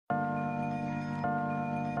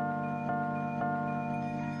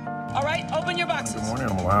All right, open your boxes. Good morning,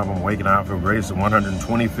 I'm alive, I'm waking up, I feel great. It's the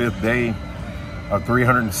 125th day of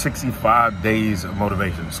 365 days of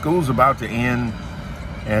motivation. School's about to end,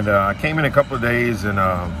 and I came in a couple of days and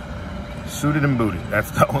suited and booted.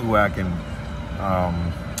 That's the only way I can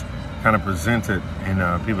kind of present it.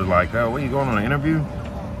 And people are like, oh, what, are you going on an interview?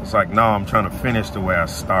 It's like, no, I'm trying to finish the way I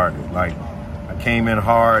started. Like, I came in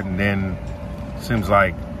hard, and then it seems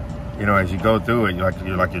like, you know, as you go through it, you're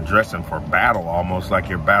dressing for battle, almost like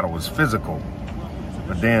your battle was physical.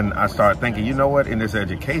 But then I started thinking, you know what, in this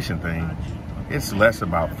education thing, it's less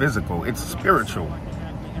about physical, it's spiritual,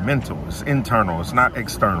 mental, it's internal, it's not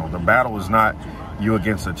external. The battle is not you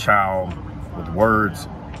against a child with words,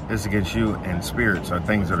 it's against you and spirits, or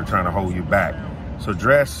things that are trying to hold you back. So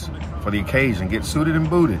dress for the occasion, get suited and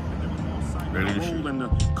booted, ready to shoot. And the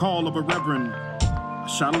call of a reverend,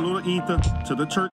 shot a little ether to the church.